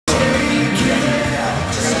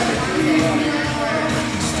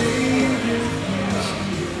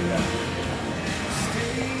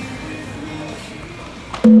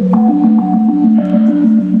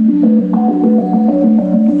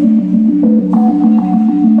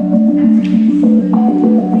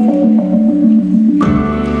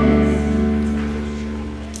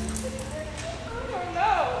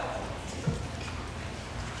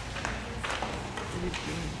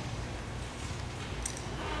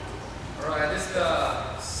is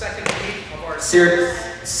the second week of our series,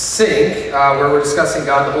 Sync, where we're discussing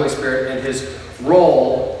God the Holy Spirit and His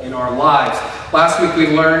role in our lives. Last week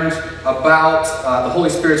we learned about the Holy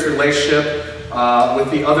Spirit's relationship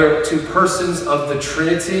with the other two persons of the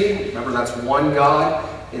Trinity. Remember, that's one God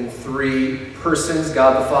in three persons: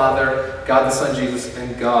 God the Father, God the Son Jesus,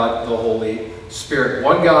 and God the Holy Spirit.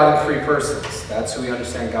 One God in three persons. That's who we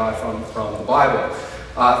understand God from the Bible.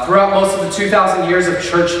 Throughout most of the 2,000 years of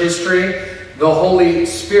church history, the Holy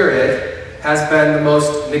Spirit has been the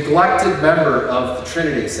most neglected member of the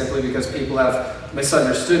Trinity, simply because people have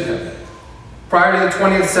misunderstood him. Prior to the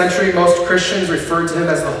 20th century, most Christians referred to him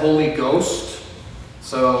as the Holy Ghost.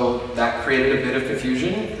 So that created a bit of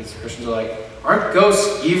confusion, because Christians are like, aren't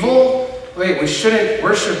ghosts evil? Wait, we shouldn't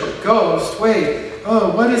worship a ghost. Wait,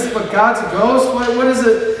 oh, what God's a ghost? What is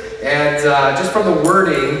it? And just from the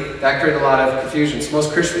wording, that created a lot of confusion. So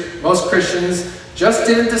most Christians just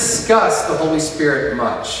didn't discuss the Holy Spirit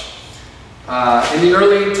much. In the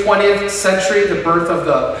early 20th century, the birth of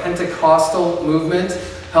the Pentecostal movement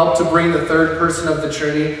helped to bring the third person of the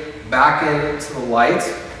Trinity back into the light.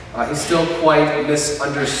 He's still quite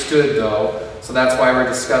misunderstood, though, so that's why we're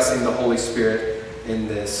discussing the Holy Spirit in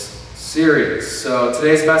this series. So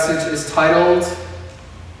today's message is titled,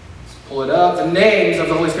 pull it up, The Names of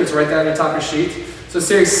the Holy Spirit. So write that on your top of your sheet. So the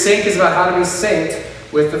series Sync is about how to be synced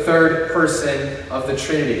with the third person of the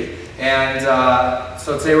Trinity. And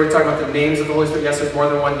so today we're talking about the names of the Holy Spirit. Yes, there's more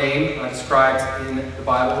than one name described in the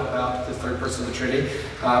Bible about the third person of the Trinity.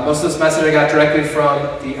 Most of this message I got directly from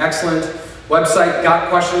the excellent website,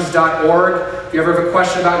 gotquestions.org. If you ever have a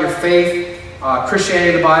question about your faith,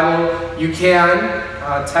 Christianity, the Bible, you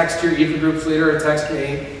can text your Eden Groups leader or text me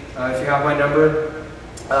if you have my number.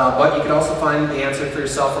 But you can also find the answer for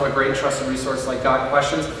yourself from a great trusted resource like Got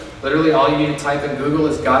Questions. Literally, all you need to type in Google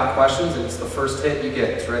is Got Questions, and it's the first hit you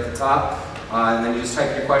get. It's right at the top. And then you just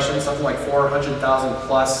type your questions. Something like 400,000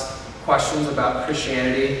 plus questions about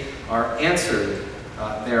Christianity are answered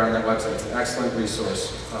there on that website. It's an excellent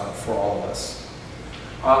resource for all of us.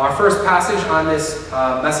 Our first passage on this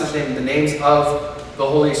message named The Names of the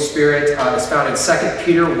Holy Spirit is found in 2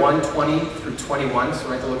 Peter 1:20 through 21. So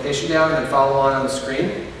write the location down and then follow along on the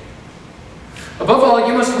screen. Above all,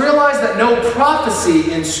 you must realize that no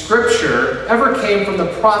prophecy in Scripture ever came from the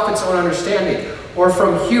prophet's own understanding or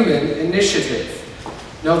from human initiative.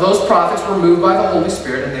 No, those prophets were moved by the Holy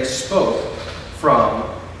Spirit and they spoke from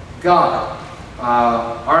God.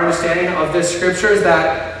 Our understanding of this Scripture is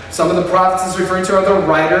that some of the prophets it's referring to are the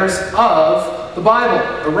writers of the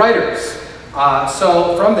Bible, the writers.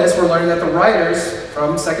 So from this, we're learning that the writers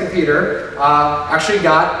from 2 Peter actually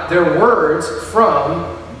got their words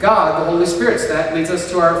from God, the Holy Spirit. So that leads us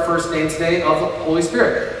to our first name today of the Holy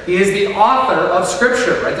Spirit. He is the author of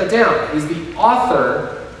Scripture. Write that down. He's the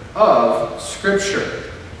author of Scripture.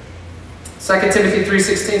 2 Timothy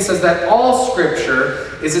 3:16 says that all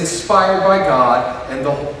Scripture is inspired by God and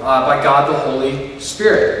by God the Holy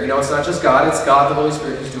Spirit. You know, it's not just God, it's God the Holy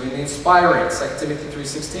Spirit who's doing the inspiring. 2 Timothy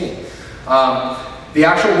 3:16. The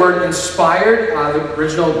actual word inspired, the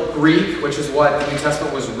original Greek, which is what the New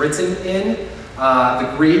Testament was written in,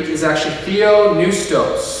 the Greek is actually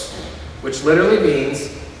theopneustos, which literally means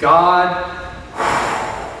God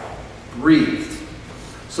breathed.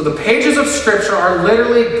 So the pages of Scripture are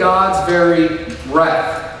literally God's very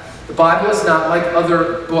breath. The Bible is not like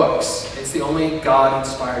other books. It's the only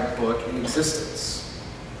God-inspired book in existence.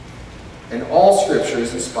 And all Scripture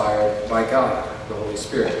is inspired by God, the Holy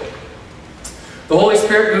Spirit. The Holy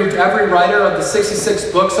Spirit moved every writer of the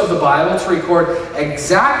 66 books of the Bible to record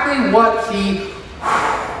exactly what He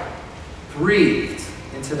breathed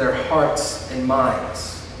into their hearts and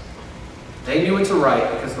minds. They knew what to write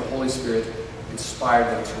because the Holy Spirit inspired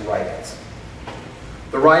them to write it.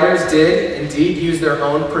 The writers did indeed use their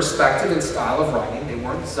own perspective and style of writing. They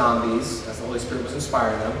weren't zombies, as the Holy Spirit was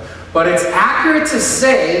inspiring them. But it's accurate to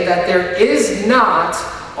say that there is not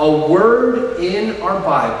a word in our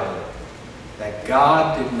Bible that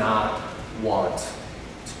God did not want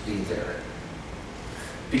to be there.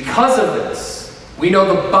 Because of this, we know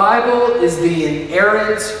the Bible is the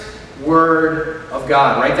inerrant Word of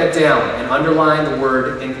God. Write that down and underline the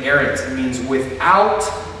word inerrant. It means without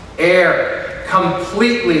error.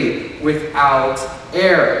 Completely without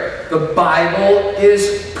error. The Bible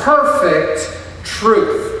is perfect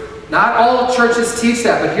truth. Not all churches teach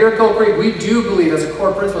that, but here at Gold Creek, we do believe as a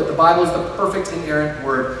core principle that the Bible is the perfect inerrant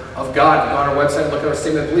Word of God. If you go on our website and look at our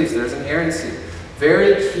statement of beliefs, there's inerrancy.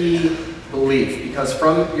 Very key belief, because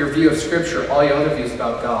from your view of Scripture, all your other views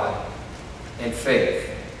about God and faith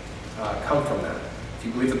come from that. If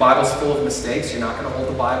you believe the Bible's full of mistakes, you're not going to hold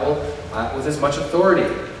the Bible with as much authority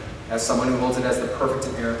as someone who holds it as the perfect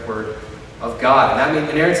inerrant word of God. And that means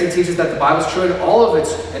inerrancy teaches that the Bible is true in all of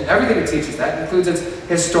its, and everything it teaches. That includes its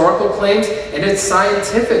historical claims and its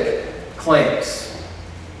scientific claims.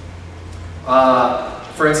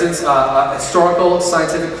 For instance, a historical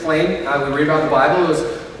scientific claim we read about in the Bible was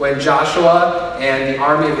when Joshua and the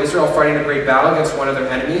army of Israel were fighting a great battle against one of their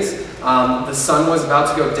enemies. The sun was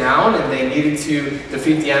about to go down and they needed to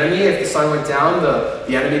defeat the enemy. If the sun went down,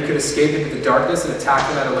 the enemy could escape into the darkness and attack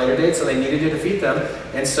them at a later date, so they needed to defeat them.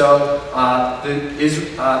 And so the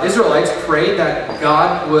Israelites prayed that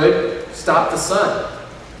God would stop the sun.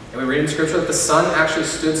 And we read in Scripture that the sun actually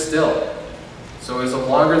stood still. So it was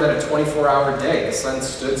longer than a 24-hour day. The sun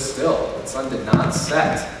stood still. The sun did not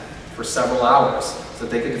set for several hours so that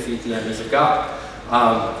they could defeat the enemies of God.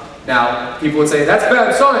 Now, people would say, that's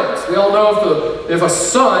bad science. We all know if the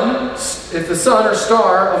sun or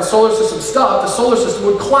star of the solar system stopped, the solar system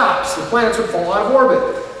would collapse. The planets would fall out of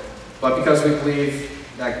orbit. But because we believe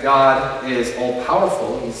that God is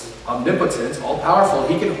all-powerful, He's omnipotent, all-powerful,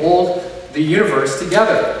 He can hold the universe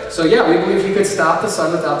together. So yeah, we believe He could stop the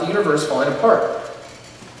sun without the universe falling apart.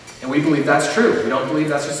 And we believe that's true. We don't believe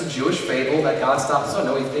that's just a Jewish fable that God stopped the sun.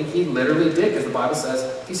 No, we think He literally did, because the Bible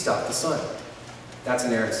says He stopped the sun. That's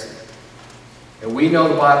inerrancy. And we know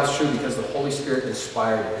the Bible is true because the Holy Spirit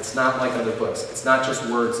inspired it. It's not like other books. It's not just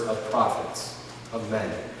words of prophets, of men.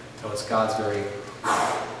 No, it's God's very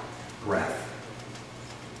breath.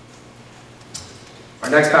 Our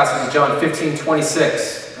next passage is John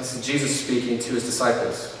 15:26. This is Jesus speaking to His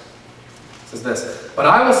disciples. It says this, "But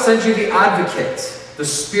I will send you the Advocate, the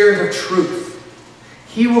Spirit of truth.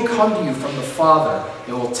 He will come to you from the Father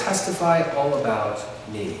and will testify all about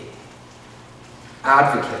me."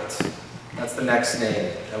 Advocate. That's the next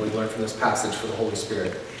name that we learn from this passage for the Holy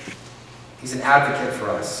Spirit. He's an advocate for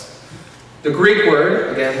us. The Greek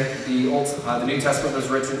word, again, the New Testament was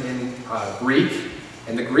written in Greek,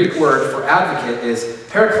 and the Greek word for advocate is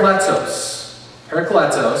parakletos.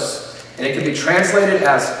 Parakletos, and it can be translated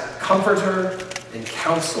as comforter and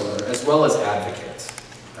counselor, as well as advocate.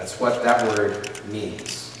 That's what that word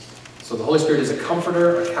means. So the Holy Spirit is a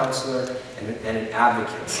comforter, a counselor, and an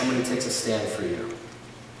advocate, someone who takes a stand for you.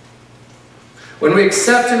 When we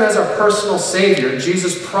accept Him as our personal Savior,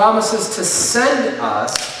 Jesus promises to send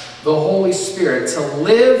us the Holy Spirit to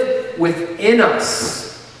live within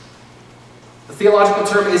us. The theological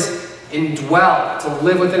term is indwell, to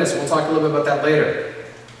live within us. We'll talk a little bit about that later.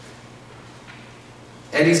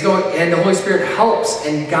 And the Holy Spirit helps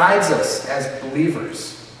and guides us as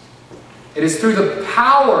believers. It is through the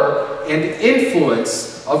power and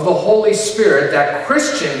influence of the Holy Spirit that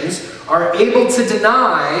Christians are able to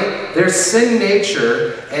deny their sin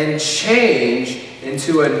nature and change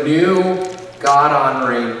into a new,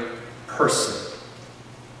 God-honoring person.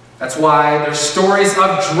 That's why there's stories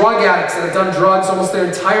of drug addicts that have done drugs almost their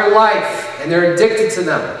entire life, and they're addicted to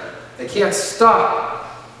them. They can't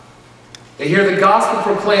stop. They hear the gospel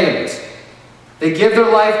proclaimed. They give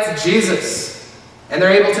their life to Jesus, and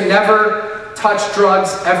they're able to never touch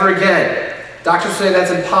drugs ever again. Doctors say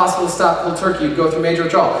that's impossible to stop cold turkey. You'd go through major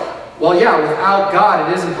withdrawal. Well, yeah, without God,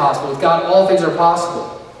 it is impossible. With God, all things are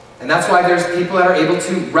possible. And that's why there's people that are able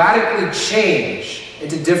to radically change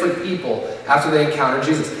into different people after they encounter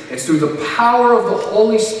Jesus. It's through the power of the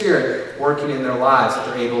Holy Spirit working in their lives that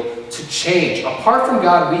they're able to change. Apart from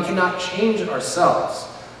God, we cannot change ourselves.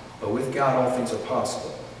 But with God, all things are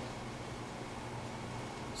possible.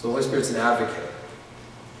 So the Holy Spirit's an advocate.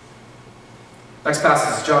 Next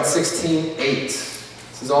passage is John 16:8.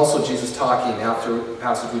 This is also Jesus talking after the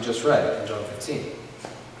passage we just read in John 15.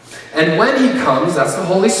 "And when He comes," that's the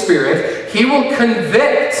Holy Spirit, "He will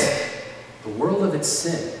convict the world of its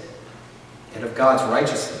sin and of God's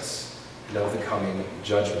righteousness and of the coming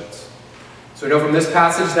judgment." So we know from this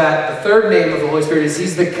passage that the third name of the Holy Spirit is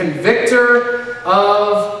He's the convictor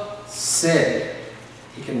of sin.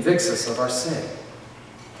 He convicts us of our sin.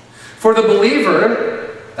 For the believer,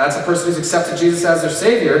 that's a person who's accepted Jesus as their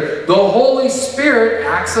Savior, the Holy Spirit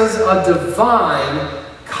acts as a divine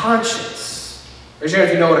conscience. Raise your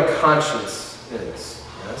hand if you know what a conscience is.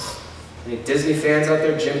 Yes? Any Disney fans out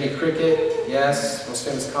there? Jiminy Cricket? Yes. Most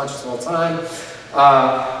famous conscience of all time.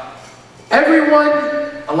 Everyone,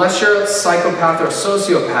 unless you're a psychopath or a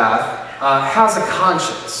sociopath, has a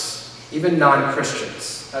conscience. Even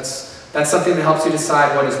non-Christians. That's something that helps you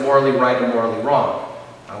decide what is morally right and morally wrong.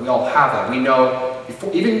 We all have that. We know,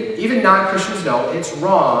 even non-Christians know it's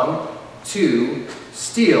wrong to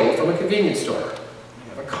steal from a convenience store.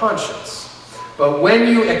 You have a conscience. But when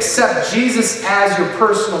you accept Jesus as your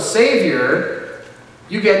personal Savior,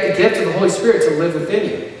 you get the gift of the Holy Spirit to live within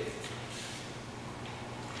you.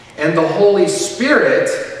 And the Holy Spirit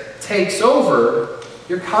takes over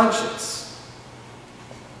your conscience.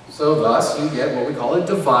 So thus, you get what we call a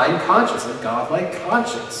divine conscience, a godlike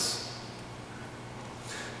conscience.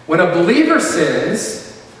 When a believer sins,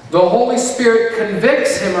 the Holy Spirit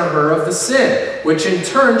convicts him or her of the sin, which in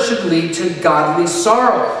turn should lead to godly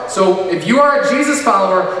sorrow. So if you are a Jesus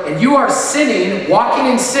follower and you are sinning,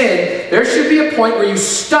 walking in sin, there should be a point where you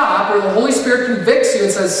stop, where the Holy Spirit convicts you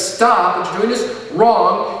and says, stop, what you're doing is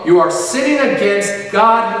wrong. You are sinning against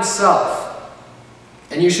God himself.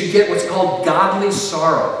 And you should get what's called godly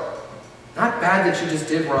sorrow. Not bad that you just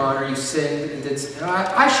did wrong or you sinned and did,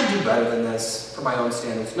 I should do better than this for my own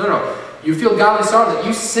standards. No, no. You feel godly sorrow that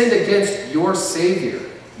you sinned against your Savior.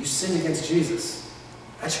 You sinned against Jesus.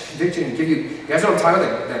 That should convict you and give you guys know what I'm talking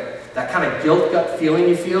about? That kind of guilt gut feeling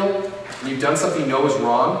you feel when you've done something you know is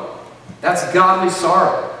wrong? That's godly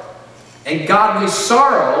sorrow. And godly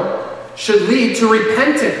sorrow should lead to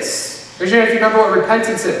repentance. Raise your hand if you remember what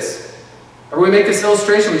repentance is. Or we make this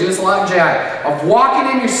illustration, we do this a lot in J.High, of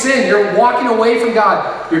walking in your sin. You're walking away from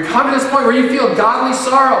God. You're coming to this point where you feel godly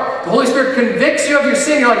sorrow. The Holy Spirit convicts you of your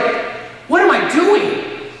sin. You're like, what am I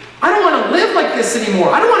doing? I don't want to live like this anymore.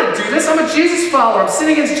 I don't want to do this. I'm a Jesus follower. I'm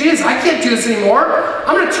sinning against Jesus. I can't do this anymore.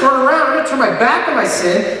 I'm going to turn around. I'm going to turn my back on my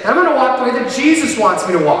sin. And I'm going to walk the way that Jesus wants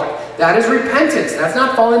me to walk. That is repentance. That's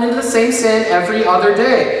not falling into the same sin every other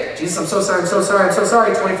day. Jesus, I'm so sorry. I'm so sorry. I'm so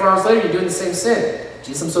sorry. 24 hours later, you're doing the same sin.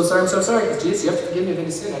 Jesus, I'm so sorry. I'm so sorry. Because Jesus, you have to forgive me of any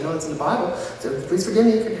sin. I know it's in the Bible. So please forgive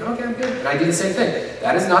me. Okay, I'm good. And I do the same thing.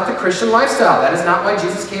 That is not the Christian lifestyle. That is not why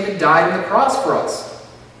Jesus came and died on the cross for us.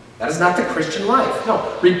 That is not the Christian life.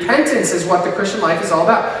 No, repentance is what the Christian life is all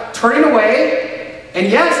about. Turning away, and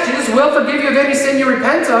yes, Jesus will forgive you of any sin you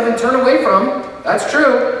repent of and turn away from. That's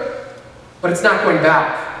true. But it's not going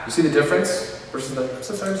back. You see the difference? Versus the, I'm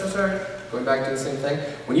so sorry. Going back to the same thing.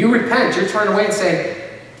 When you repent, you're turning away and saying,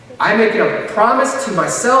 I'm making a promise to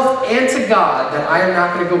myself and to God that I am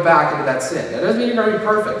not going to go back into that sin. That doesn't mean you're going to be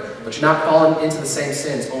perfect, but you're not falling into the same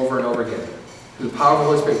sins over and over again. Through the power of the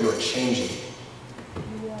Holy Spirit, you are changing.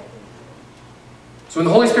 So when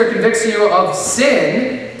the Holy Spirit convicts you of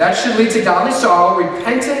sin, that should lead to godly sorrow,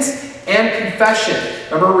 repentance, and confession.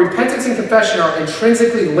 Remember, repentance and confession are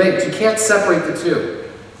intrinsically linked. You can't separate the two.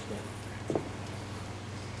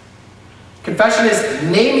 Confession is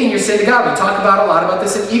naming your sin to God. We talk about a lot about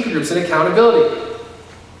this in eco groups and accountability.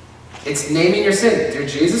 It's naming your sin. Dear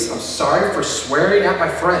Jesus, I'm sorry for swearing at my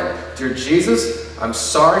friend. Dear Jesus, I'm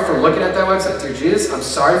sorry for looking at that website. Dear Jesus, I'm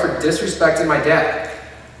sorry for disrespecting my dad.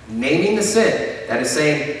 Naming the sin. That is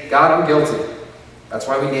saying, God, I'm guilty. That's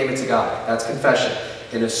why we name it to God. That's confession.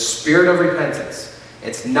 In a spirit of repentance.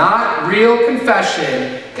 It's not real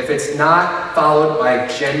confession if it's not followed by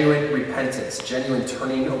genuine repentance. Genuine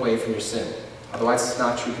turning away from your sin. Otherwise, it's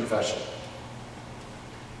not true confession.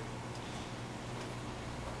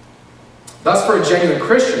 Thus, for a genuine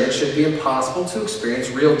Christian, it should be impossible to experience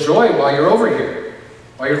real joy while you're over here.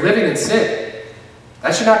 While you're living in sin.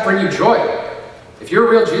 That should not bring you joy. If you're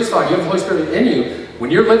a real Jesus follower, you have the Holy Spirit in you,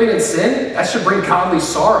 when you're living in sin, that should bring godly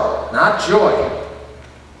sorrow, not joy.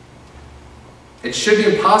 It should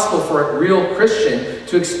be impossible for a real Christian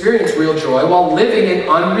to experience real joy while living an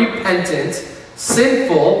unrepentant,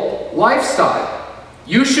 sinful lifestyle.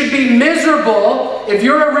 You should be miserable. If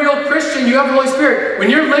you're a real Christian, you have the Holy Spirit.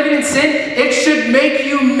 When you're living in sin, it should make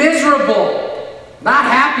you miserable, not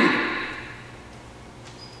happy.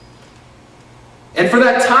 And for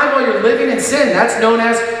that time while you're living in sin, that's known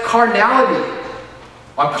as carnality.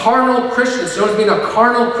 A carnal Christian. It's known as being a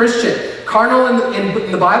carnal Christian. Carnal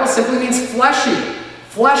in the Bible simply means fleshy,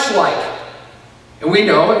 flesh-like. And we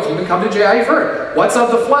know, if you've been coming to J.High, you've heard. What's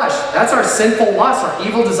of the flesh? That's our sinful lusts. Our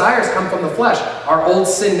evil desires come from the flesh. Our old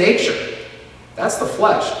sin nature. That's the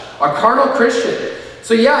flesh. Our carnal Christian.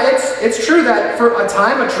 So yeah, it's true that for a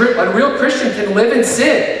time, a real Christian can live in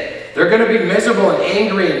sin. They're going to be miserable and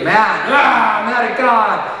angry and mad. I'm mad at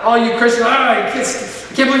God. All you Christians, I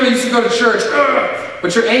can't believe I used to go to church.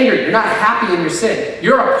 But you're angry. You're not happy in your sin.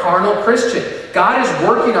 You're a carnal Christian. God is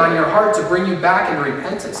working on your heart to bring you back into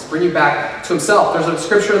repentance, to bring you back to himself. There's a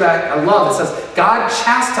scripture that I love. It says, God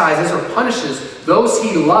chastises or punishes those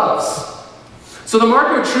he loves. So the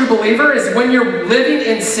mark of a true believer is when you're living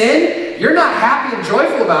in sin, you're not happy and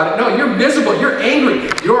joyful about it. No, you're miserable. You're angry.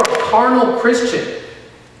 You're a carnal Christian.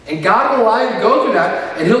 And God will allow you to go through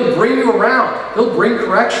that, and he'll bring you around. He'll bring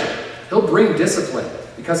correction. He'll bring discipline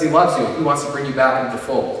because he loves you. He wants to bring you back into the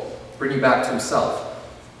fold, bring you back to himself.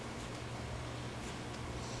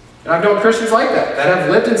 And I've known Christians like that have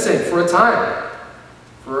lived in sin for a time,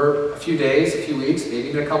 for a few days, a few weeks, maybe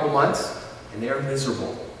even a couple months, and they are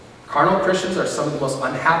miserable. Carnal Christians are some of the most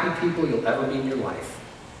unhappy people you'll ever meet in your life.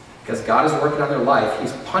 because God is working on their life.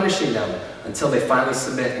 He's punishing them until they finally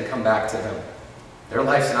submit and come back to Him. Their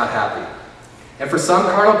life's not happy. And for some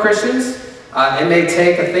carnal Christians, it may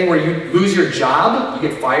take a thing where you lose your job, you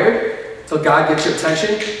get fired, until God gets your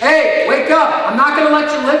attention. Hey, wake up! I'm not going to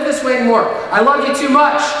let you live this way anymore. I love you too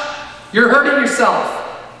much. You're hurting yourself.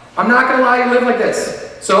 I'm not going to allow you to live like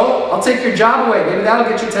this. So, I'll take your job away. Maybe that'll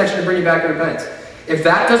get your attention and bring you back to repentance. If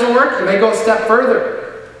that doesn't work, you may go a step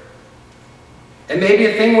further. It may be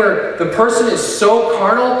a thing where the person is so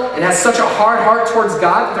carnal and has such a hard heart towards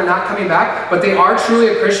God that they're not coming back, but they are truly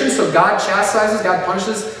a Christian, so God chastises, God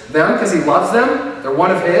punishes them because He loves them. They're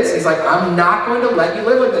one of His. He's like, I'm not going to let you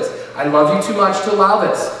live like this. I love you too much to allow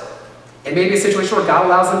this. It may be a situation where God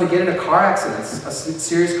allows them to get in a car accident, a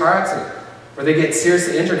serious car accident, where they get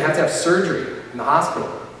seriously injured and have to have surgery in the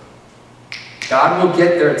hospital. God will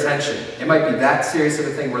get their attention. It might be that serious of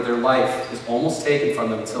a thing where their life is almost taken from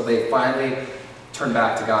them until they finally turn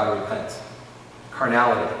back to God and repent.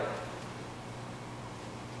 Carnality.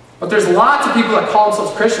 But there's lots of people that call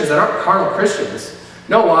themselves Christians that aren't carnal Christians.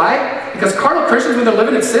 Know why? Because carnal Christians, when they're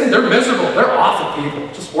living in sin, they're miserable. They're awful people.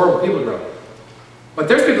 Just horrible people to grow. But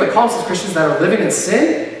there's people that call themselves Christians that are living in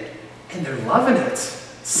sin, and they're loving it.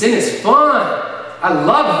 Sin is fun. I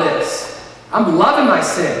love this. I'm loving my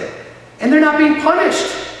sin. And they're not being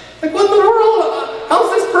punished. Like, what in the world?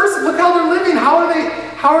 How's this person? Look how they're living. How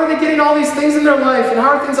are they getting all these things in their life? And how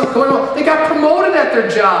are things going on? They got promoted at their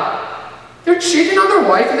job. They're cheating on their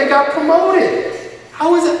wife and they got promoted.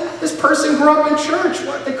 How is it this person grew up in church?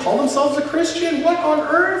 What? They call themselves a Christian? What on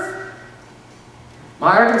earth?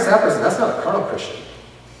 My argument is that person, that's not a carnal Christian.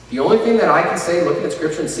 The only thing that I can say, looking at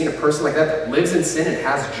Scripture and seeing a person like that lives in sin and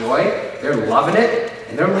has joy, they're loving it,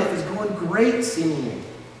 and their life is going great, seemingly,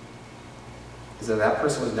 is that that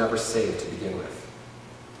person was never saved to begin with.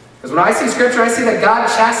 Because when I see Scripture, I see that God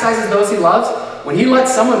chastises those He loves. When He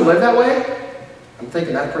lets someone live that way, I'm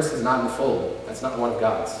thinking that person's not in the fold. That's not one of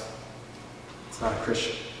God's. It's not a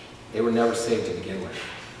Christian. They were never saved to begin with.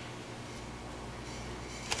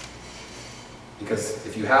 Because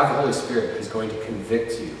if you have the Holy Spirit, He's going to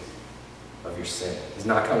convict you of your sin. He's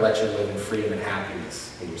not going to let you live in freedom and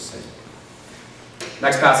happiness in your sin.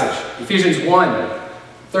 Next passage, Ephesians 1,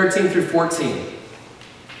 13 through 14.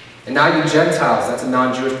 And now you Gentiles, that's a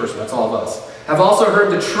non-Jewish person, that's all of us, have also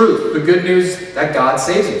heard the truth, the good news that God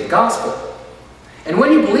saves you, the gospel. And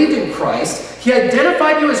when you believed in Christ, He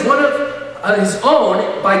identified you as one of His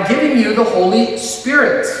own by giving you the Holy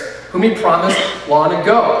Spirit, whom He promised long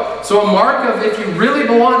ago. So a mark of if you really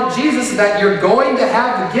belong to Jesus is that you're going to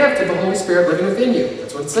have the gift of the Holy Spirit living within you.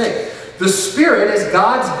 That's what it's saying. The Spirit is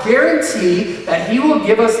God's guarantee that He will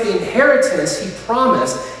give us the inheritance He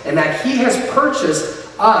promised and that He has purchased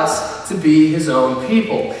us to be His own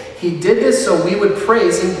people. He did this so we would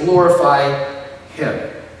praise and glorify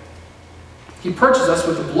Him. He purchased us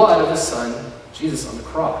with the blood of His Son, Jesus, on the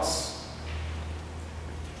cross.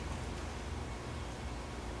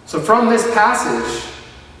 So from this passage,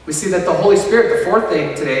 we see that the Holy Spirit, the fourth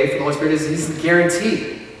thing today for the Holy Spirit is He's the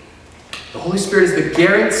guarantee. The Holy Spirit is the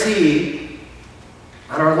guarantee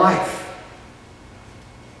on our life.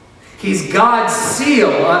 He's God's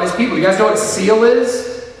seal on His people. You guys know what seal is?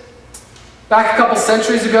 Back a couple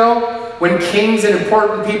centuries ago, when kings and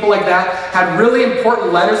important people like that had really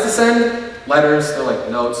important letters to send, they're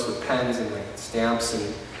like notes with pens and like stamps,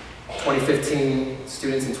 and 2015,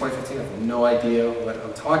 students in 2015 have no idea what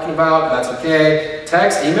I'm talking about, but that's okay.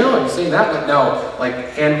 Text, email, are you saying that? No, like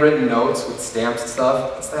handwritten notes with stamps and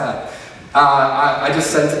stuff. What's that? I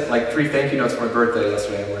just sent like 3 thank you notes for my birthday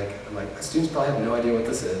yesterday. I'm like, my students probably have no idea what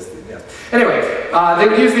this is. Yeah. Anyway, they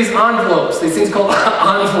would use these envelopes, these things called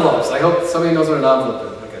envelopes. I hope somebody knows what an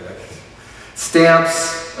envelope is. Okay.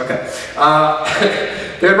 Stamps, okay.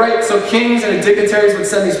 They would write, so kings and dignitaries would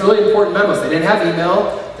send these really important memos. They didn't have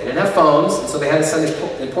email, they didn't have phones, and so they had to send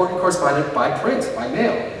this important correspondence by print, by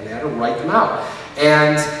mail, and they had to write them out.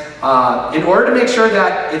 And in order to make sure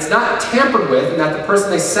that it's not tampered with and that the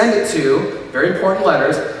person they send it to, very important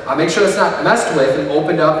letters, make sure it's not messed with and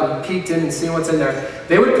opened up and peeked in and seen what's in there,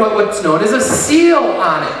 they would put what's known as a seal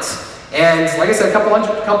on it. And like I said, a couple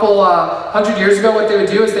hundred years ago, what they would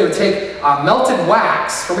do is they would take melted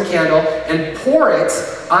wax from a candle and pour it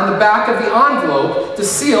on the back of the envelope to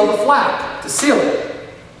seal the flap, to seal it.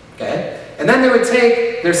 Okay? And then they would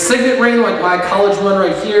take their signet ring, like my college one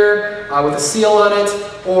right here, with a seal on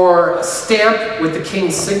it, or a stamp with the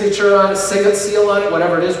king's signature on it, signet seal on it,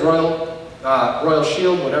 whatever it is, royal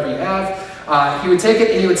shield, whatever you have. He would take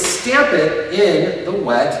it and he would stamp it in the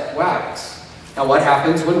wet wax. Now what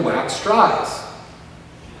happens when wax dries?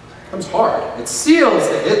 It becomes hard. It seals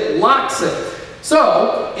it. It locks it.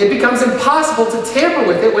 So it becomes impossible to tamper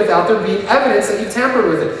with it without there being evidence that you tampered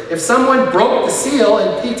with it. If someone broke the seal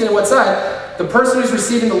and peeked in what's inside, the person who's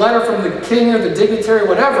receiving the letter from the king or the dignitary or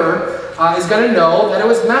whatever is going to know that it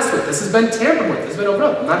was messed with. This has been tampered with. This has been opened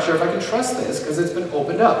up. I'm not sure if I can trust this because it's been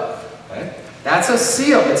opened up. Okay? That's a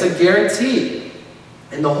seal. It's a guarantee.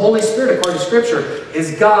 And the Holy Spirit, according to Scripture,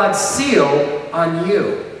 is God's seal on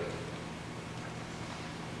you.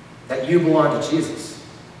 That you belong to Jesus.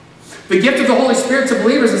 The gift of the Holy Spirit to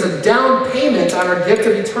believers is a down payment on our gift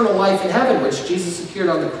of eternal life in heaven, which Jesus secured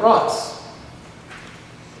on the cross.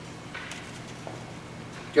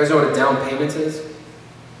 Do you guys know what a down payment is?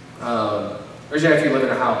 Originally, if you live in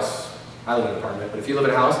a house, I live in an apartment, but if you live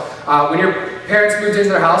in a house, when your parents moved into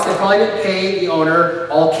their house, they probably didn't pay the owner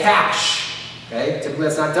all cash. Okay? Typically,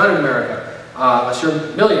 that's not done in America, unless you're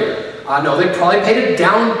a millionaire. No, they probably paid a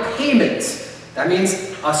down payment. That means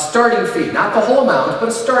a starting fee, not the whole amount, but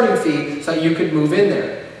a starting fee so that you could move in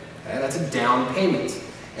there. Okay? That's a down payment.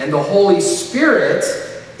 And the Holy Spirit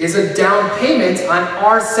is a down payment on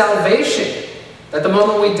our salvation. That the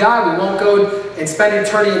moment we die, we won't go and spend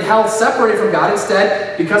eternity in hell separated from God.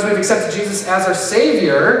 Instead, because we've accepted Jesus as our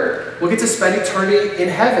Savior, we'll get to spend eternity in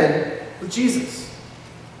heaven with Jesus.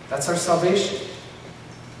 That's our salvation.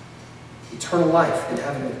 Eternal life in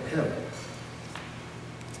heaven with Him.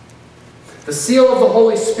 The seal of the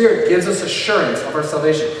Holy Spirit gives us assurance of our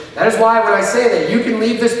salvation. That is why when I say that you can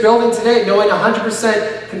leave this building today knowing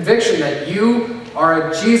 100% conviction that you are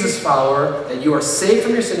a Jesus follower, that you are saved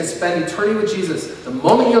from your sin and spend eternity with Jesus. The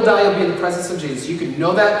moment you'll die, you'll be in the presence of Jesus. You can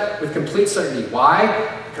know that with complete certainty.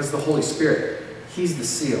 Why? Because of the Holy Spirit. He's the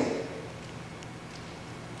seal.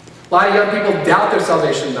 A lot of young people doubt their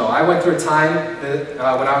salvation, though. I went through a time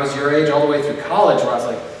when I was your age, all the way through college, where I was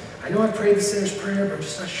like, I know I've prayed the sinner's prayer, but I'm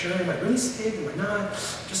just not sure. Am I really saved? Am I not? I'm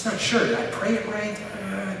just not sure. Did I pray it right?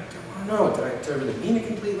 I don't know. Did I really mean it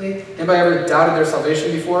completely? Anybody ever doubted their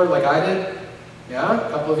salvation before, like I did? Yeah? A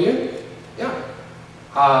couple of you? Yeah.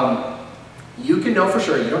 You can know for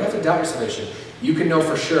sure. You don't have to doubt your salvation. You can know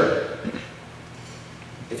for sure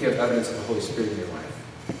if you have evidence of the Holy Spirit in your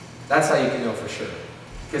life. That's how you can know for sure.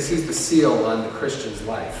 Because He's the seal on the Christian's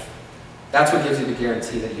life. That's what gives you the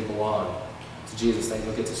guarantee that you belong to Jesus, that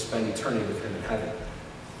you'll get to spend eternity with Him in heaven.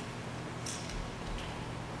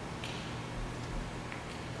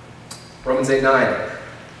 Romans 8:9.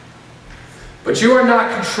 But you are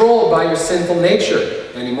not controlled by your sinful nature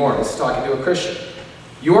anymore. This is talking to a Christian.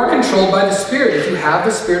 You are controlled by the Spirit if you have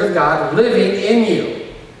the Spirit of God living in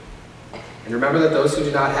you. And remember that those who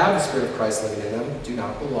do not have the Spirit of Christ living in them do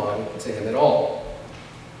not belong to Him at all.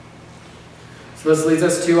 So this leads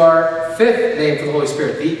us to our fifth name for the Holy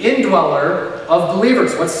Spirit, the indweller of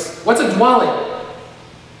believers. What's a dwelling?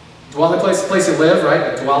 Dwelling place you live,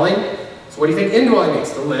 right? A dwelling. So what do you think indwelling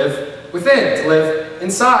means? To live within, to live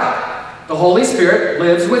inside. The Holy Spirit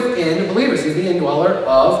lives within believers. He's the indweller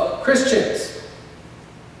of Christians.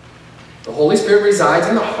 The Holy Spirit resides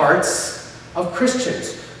in the hearts of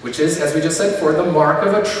Christians, which is, as we just said before, the mark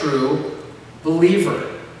of a true believer.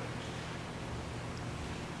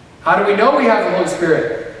 How do we know we have the Holy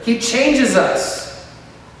Spirit? He changes us.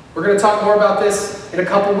 We're going to talk more about this in a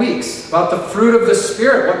couple weeks, about the fruit of the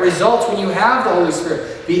Spirit, what results when you have the Holy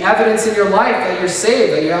Spirit, the evidence in your life that you're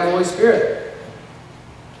saved, that you have the Holy Spirit.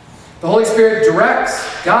 The Holy Spirit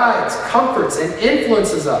directs, guides, comforts, and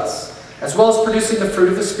influences us, as well as producing the fruit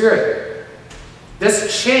of the Spirit.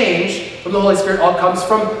 This change from the Holy Spirit all comes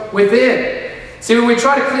from within. See, when we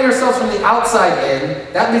try to clean ourselves from the outside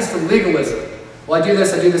in, that leads to legalism. Well, I do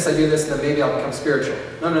this, I do this, I do this, and then maybe I'll become spiritual.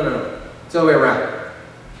 No. It's the other way around.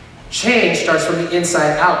 Change starts from the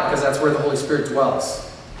inside out, because that's where the Holy Spirit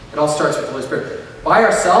dwells. It all starts with the Holy Spirit. By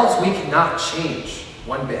ourselves, we cannot change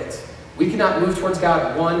one bit. We cannot move towards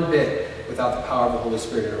God one bit without the power of the Holy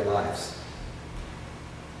Spirit in our lives.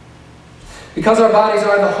 Because our bodies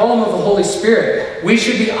are the home of the Holy Spirit, we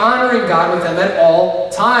should be honoring God with them at all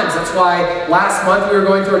times. That's why last month we were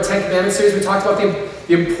going through our 10 Commandments series. We talked about the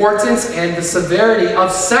importance and the severity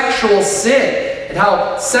of sexual sin, and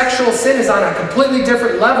how sexual sin is on a completely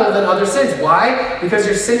different level than other sins. Why? Because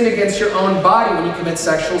you're sinning against your own body when you commit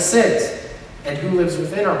sexual sins. And who lives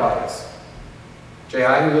within our bodies?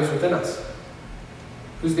 J.High, who lives within us?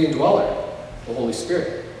 Who's the indweller? The Holy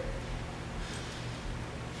Spirit.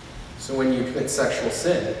 So when you commit sexual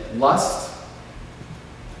sin, lust,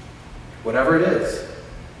 whatever it is,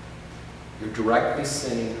 you're directly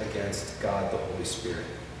sinning against God, the Holy Spirit.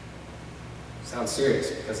 Sounds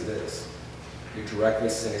serious, because it is. You're directly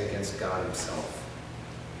sinning against God Himself,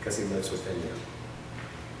 because He lives within you.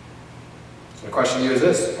 So my question to you is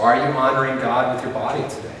this: are you honoring God with your body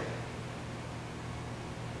today?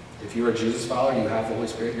 If you are a Jesus follower, you have the Holy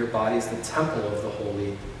Spirit. Your body is the temple of the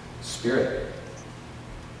Holy Spirit.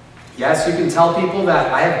 Yes, you can tell people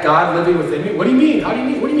that I have God living within me. What do you mean? How do you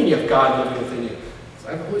mean? What do you mean you have God living within you? Because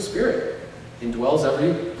I have the Holy Spirit. He indwells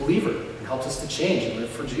every believer and helps us to change and live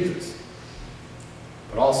for Jesus.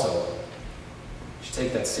 But also, you should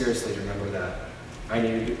take that seriously to remember that I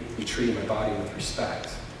need to be treating my body with respect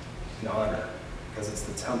and honor because it's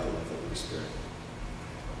the temple of the Holy Spirit.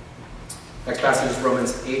 Next passage is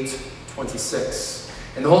Romans 8:26.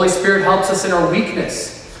 And the Holy Spirit helps us in our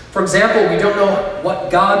weakness. For example, we don't know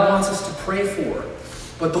what God wants us to pray for,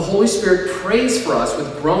 but the Holy Spirit prays for us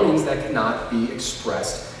with groanings that cannot be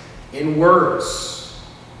expressed in words.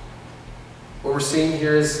 What we're seeing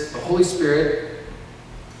here is the Holy Spirit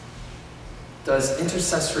does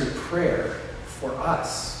intercessory prayer for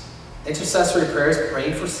us. Intercessory prayer is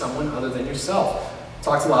praying for someone other than yourself.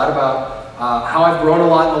 Talked a lot about how I've grown a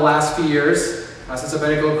lot in the last few years since I've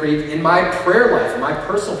been at Gold Creek in my prayer life, in my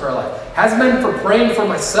personal prayer life. It hasn't been for praying for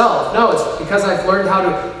myself. No, it's because I've learned how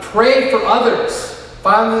to pray for others,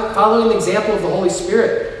 following the example of the Holy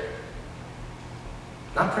Spirit.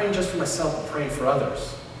 Not praying just for myself, but praying for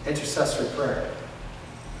others. Intercessory prayer.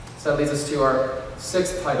 So that leads us to our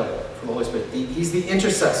sixth title for the Holy Spirit. He's the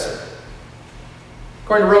intercessor.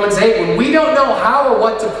 According to Romans 8, when we don't know how or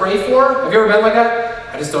what to pray for, have you ever been like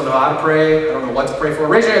that? I just don't know how to pray. I don't know what to pray for.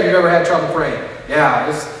 Raise your hand if you've ever had trouble praying.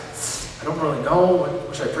 Yeah, I don't really know.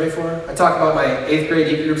 What should I pray for? I talk about my 8th grade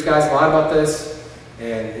DP groups guys a lot about this.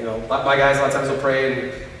 And, my guys a lot of times will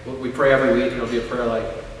pray, and we pray every week, and it'll be a prayer like,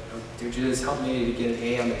 dude, Jesus, help me to get an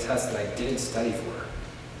A on the test that I didn't study for.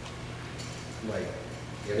 I'm like,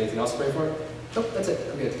 you have anything else to pray for? Nope, that's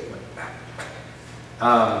it. I'm good.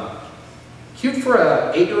 I'm like, cute for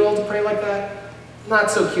an 8-year-old to pray like that.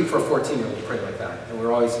 Not so cute for a 14-year-old to pray like that. And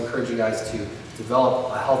we're always encouraging guys to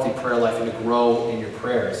develop a healthy prayer life and to grow in your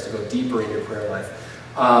prayers, to go deeper in your prayer life.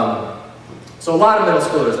 So a lot of middle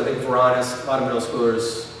schoolers, I think if we're honest, a lot of middle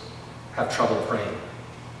schoolers have trouble praying.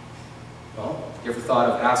 Well, you ever thought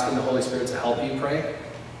of asking the Holy Spirit to help you pray?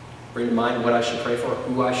 Bring to mind what I should pray for,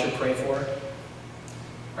 who I should pray for?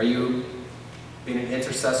 Are you being an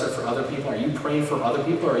intercessor for other people? Are you praying for other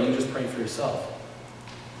people, or are you just praying for yourself?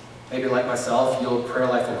 Maybe like myself, your prayer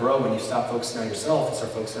life will grow when you stop focusing on yourself and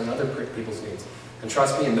start focusing on other people's needs. And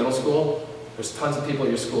trust me, in middle school, there's tons of people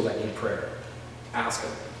in your school that need prayer. Ask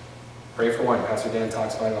them. Pray for one. Pastor Dan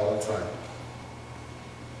talks about it all the time.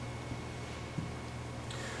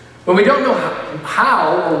 When we don't know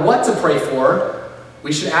how or what to pray for,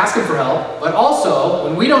 we should ask Him for help. But also,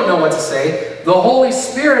 when we don't know what to say, the Holy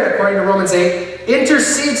Spirit, according to Romans 8,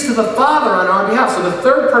 intercedes to the Father on our behalf. So the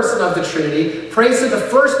third person of the Trinity prays to the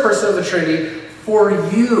first person of the Trinity for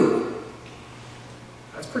you.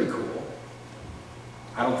 That's pretty cool.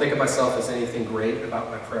 I don't think of myself as anything great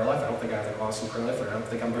about my prayer life. I don't think I have an awesome prayer life, and I don't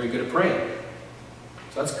think I'm very good at praying.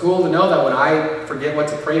 So that's cool to know that when I forget what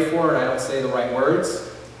to pray for and I don't say the right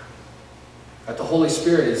words, that the Holy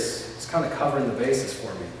Spirit is kind of covering the bases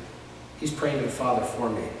for me. He's praying to the Father for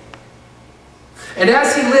me. And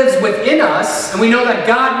as He lives within us, and we know that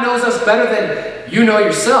God knows us better than you know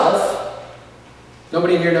yourself.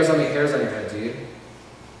 Nobody in here knows how many hairs on your head, do you?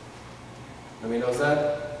 Nobody knows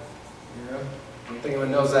that? Yeah. I don't think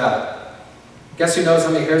anyone knows that. Guess who knows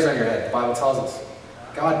how many hairs on your head? The Bible tells us.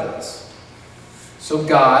 God does. So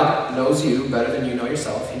God knows you better than you know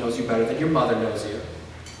yourself. He knows you better than your mother knows you,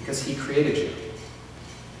 because He created you.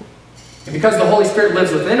 And because the Holy Spirit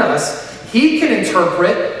lives within us, He can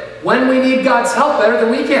interpret when we need God's help better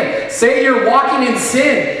than we can. Say you're walking in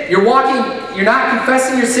sin. You're not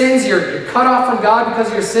confessing your sins. You're cut off from God because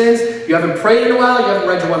of your sins. You haven't prayed in a while. You haven't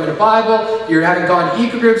read your 1-minute Bible. You haven't gone to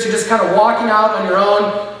eco groups. You're just kind of walking out on your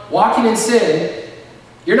own, walking in sin.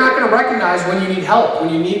 You're not going to recognize when you need help,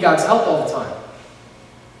 when you need God's help all the time.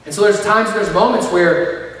 And so there's times, there's moments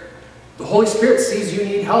where the Holy Spirit sees you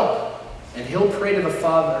need help, and He'll pray to the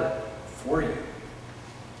Father for you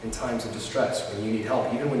in times of distress, when you need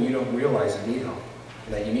help, even when you don't realize you need help,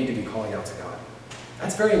 and that you need to be calling out to God.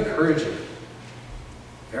 That's very encouraging.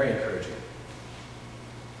 Very encouraging.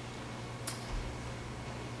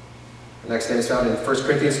 The next thing is found in 1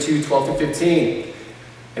 Corinthians 2, 12 through 15.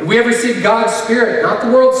 And we have received God's Spirit, not the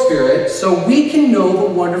world's spirit, so we can know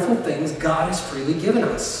the wonderful things God has freely given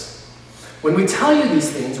us. When we tell you these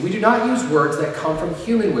things, we do not use words that come from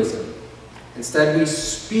human wisdom. Instead, we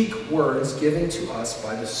speak words given to us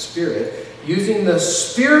by the Spirit, using the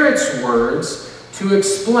Spirit's words to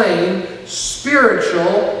explain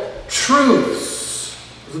spiritual truths.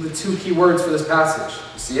 Those are the two key words for this passage.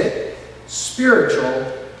 You see it?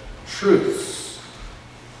 Spiritual truths.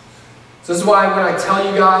 So this is why when I tell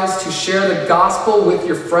you guys to share the gospel with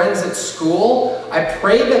your friends at school, I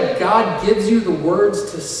pray that God gives you the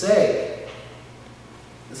words to say.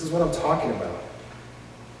 This is what I'm talking about.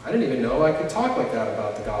 I didn't even know I could talk like that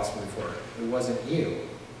about the gospel before. It wasn't you.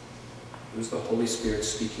 It was the Holy Spirit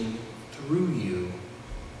speaking through you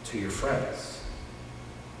to your friends.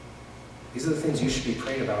 These are the things you should be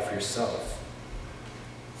praying about for yourself.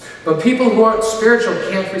 But people who aren't spiritual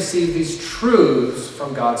can't receive these truths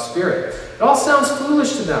from God's Spirit. It all sounds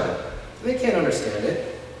foolish to them. They can't understand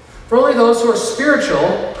it. For only those who are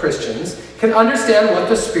spiritual Christians can understand what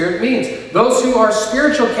the Spirit means. Those who are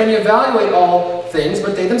spiritual can evaluate all things,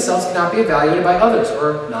 but they themselves cannot be evaluated by others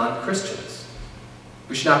or non-Christians.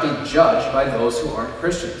 We should not be judged by those who aren't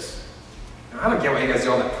Christians. Now, I don't get why you guys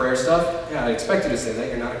do all that prayer stuff. Yeah, I expect you to say that.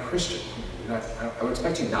 You're not a Christian. I would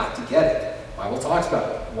expect you not to get it. The Bible talks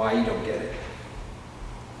about why you don't get it.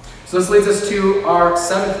 So this leads us to our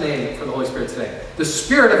seventh name for the Holy Spirit today. The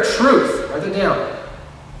Spirit of Truth. Write it down.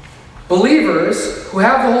 Believers who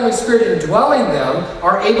have the Holy Spirit indwelling them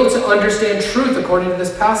are able to understand truth according to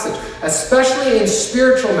this passage, especially in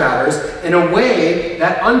spiritual matters, in a way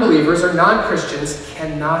that unbelievers or non-Christians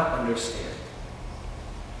cannot understand.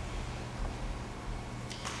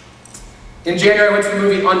 In January, I went to the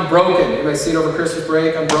movie Unbroken. Anybody see it over Christmas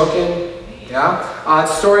break? Unbroken? Yeah?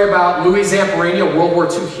 It's a story about Louis Zamperini, a World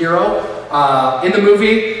War II hero. In the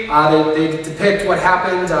movie, they depict what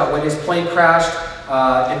happened when his plane crashed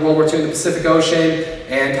in World War II in the Pacific Ocean,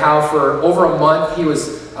 and how for over a month he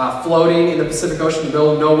was floating in the Pacific Ocean in the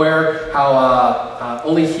middle of nowhere, how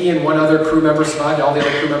only he and one other crew member survived, all the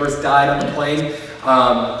other crew members died on the plane,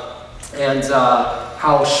 and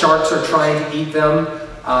how sharks are trying to eat them.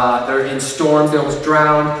 They're in storms, they almost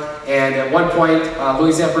drowned. And at one point,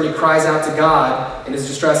 Louis Zamperini cries out to God in his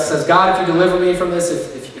distress and says, God, if you deliver me from this,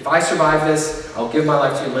 if I survive this, I'll give my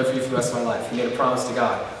life to you and live for you for the rest of my life. He made a promise to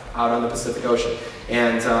God out on the Pacific Ocean.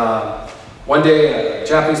 And one day, a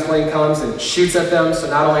Japanese plane comes and shoots at them, so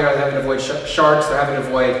not only are they having to avoid sharks, they're having to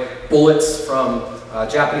avoid bullets from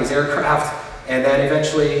Japanese aircraft. And then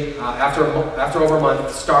eventually, after over a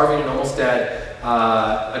month, starving and almost dead,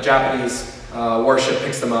 a Japanese warship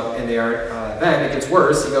picks them up, and they are, then it gets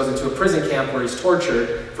worse. He goes into a prison camp where he's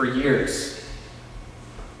tortured for years.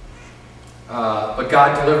 But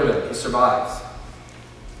God delivered him. He survives.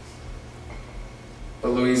 But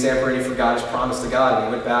Louis Zamperini forgot his promise to God.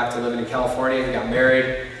 He went back to living in California. He got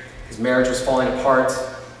married. His marriage was falling apart.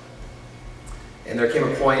 And there came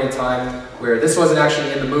a point in time where this wasn't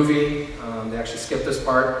actually in the movie. They actually skipped this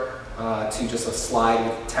part. To just a slide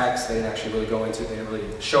with text. They didn't actually really go into it. They didn't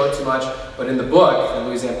really show it too much. But in the book that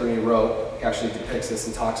Louis Zamperini wrote, he actually depicts this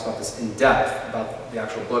and talks about this in depth, about the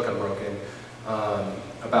actual book Unbroken,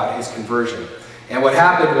 about his conversion. And what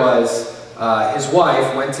happened was his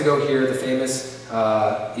wife went to go hear the famous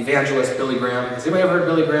evangelist Billy Graham. Has anybody ever heard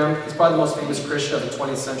of Billy Graham? He's probably the most famous Christian of the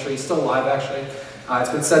 20th century. He's still alive, actually. It's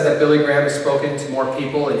been said that Billy Graham has spoken to more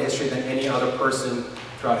people in history than any other person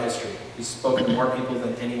throughout history. He's spoken to more people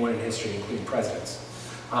than anyone in history, including presidents.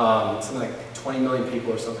 Something like 20 million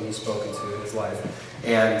people or something he's spoken to in his life.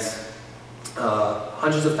 And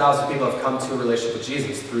hundreds of thousands of people have come to a relationship with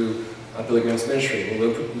Jesus through Billy Graham's ministry.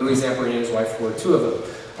 Louis Zamperini and his wife were two of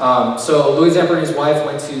them. So Louis Zamperini and his wife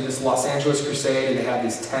went to this Los Angeles crusade, and they had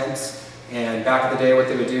these tents. And back in the day, what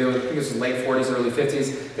they would do, I think it was in the late 40s, early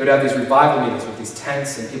 50s, they would have these revival meetings with these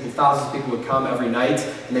tents, and thousands of people would come every night,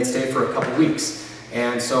 and they'd stay for a couple weeks.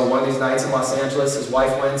 And so one of these nights in Los Angeles, his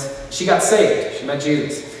wife went, she got saved, she met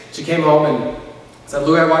Jesus. She came home and said,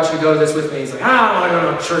 Louis, I want you to go to this with me. He's like, I don't want to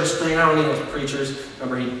go to a church thing, I don't need those preachers.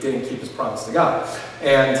 Remember, he didn't keep his promise to God,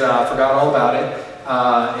 and forgot all about it.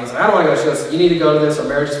 And he's like, I don't want to go. She goes, you need to go to this, our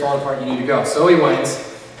marriage is falling apart, you need to go. So he went,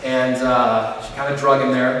 and she kind of drug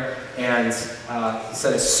him there. And he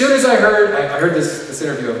said, as soon as I heard this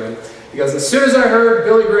interview of him, he goes, as soon as I heard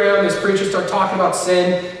Billy Graham, this preacher, start talking about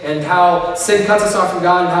sin and how sin cuts us off from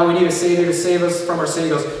God and how we need a Savior to save us from our sin, he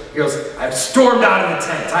goes, I stormed out of the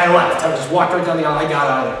tent. I left. I just walked right down the aisle. I got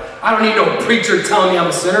out of there. I don't need no preacher telling me I'm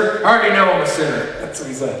a sinner. I already know I'm a sinner. That's what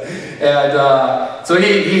he said. And so he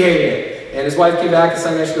hated it. And his wife came back the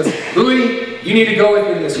second night. She goes, Louis, you need to go with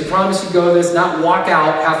me to this. You promised you'd go to this, not walk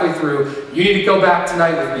out halfway through. You need to go back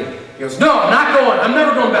tonight with me. He goes, no, I'm not going. I'm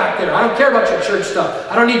never going back there. I don't care about your church stuff.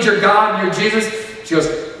 I don't need your God and your Jesus. She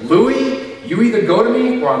goes, Louis, you either go to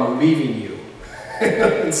me or I'm leaving you.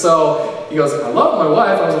 And so he goes, I love my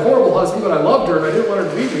wife. I was a horrible husband, but I loved her and I didn't want her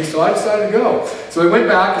to leave me, so I decided to go. So he went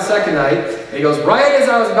back the second night, and he goes, right as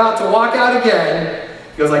I was about to walk out again,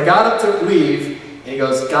 he goes, I got up to leave, and he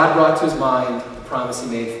goes, God brought to his mind the promise he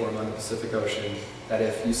made for him on the Pacific Ocean, that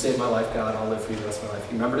if you save my life, God, I'll live for you the rest of my life.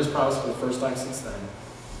 He remembered his promise for the first time since then,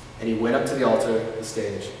 and he went up to the altar, the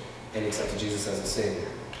stage, and he accepted Jesus as his Savior.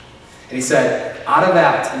 And he said, out of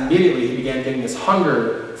that, immediately he began getting this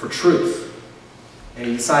hunger for truth. And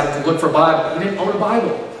he decided to look for a Bible. He didn't own a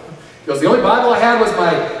Bible. He goes, the only Bible I had was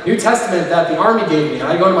my New Testament that the Army gave me. And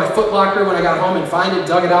I'd go to my Foot Locker when I got home and find it,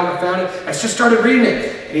 dug it out and found it. I just started reading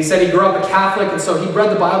it. And he said he grew up a Catholic, and so he read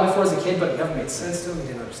the Bible before as a kid, but it never made sense to him. He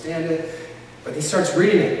didn't understand it. But he starts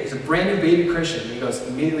reading it. He's a brand new baby Christian. And he goes,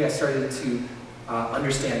 immediately I started to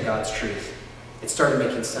understand God's truth. It started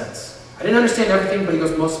making sense. I didn't understand everything, but he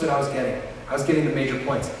goes, most of it I was getting. I was getting the major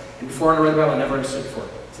points. And before I read the Bible, I never understood before.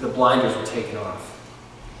 So the blinders were taken off.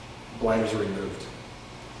 The blinders were removed.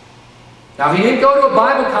 Now, he didn't go to a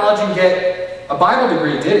Bible college and get a Bible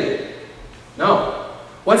degree, did he? No.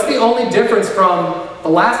 What's the only difference from the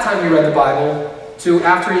last time he read the Bible to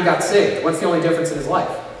after he got saved? What's the only difference in his life?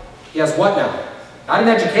 He has what now? Not an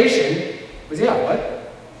education. But yeah, what?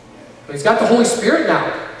 Well, he's got the Holy Spirit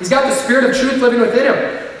now. He's got the Spirit of truth living within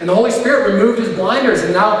him. And the Holy Spirit removed his blinders,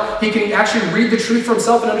 and now he can actually read the truth for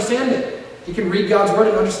himself and understand it. He can read God's Word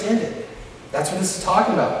and understand it. That's what this is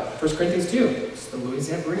talking about. 1 Corinthians 2. It's the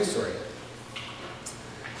Louisiana Marina story.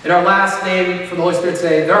 And our last name for the Holy Spirit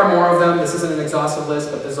today, there are more of them. This isn't an exhaustive list,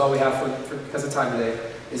 but this is all we have for because of time today,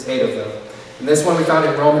 is 8 of them. And this one we found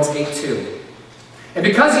in Romans 8:2. And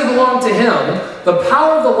because you belong to him, the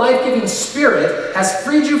power of the life-giving Spirit has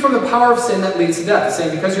freed you from the power of sin that leads to death. He's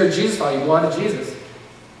saying because you're a Jesus follower, you belong to Jesus.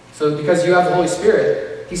 So because you have the Holy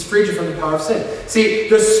Spirit, he's freed you from the power of sin. See,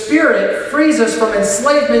 the Spirit frees us from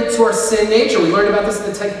enslavement to our sin nature. We learned about this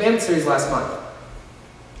in the 10 Commandments series last month.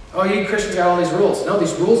 Oh, you Christians got all these rules. No,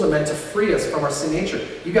 these rules are meant to free us from our sin nature.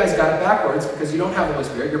 You guys got it backwards because you don't have the Holy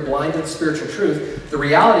Spirit. You're blind to the spiritual truth. The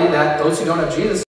reality that those who don't have Jesus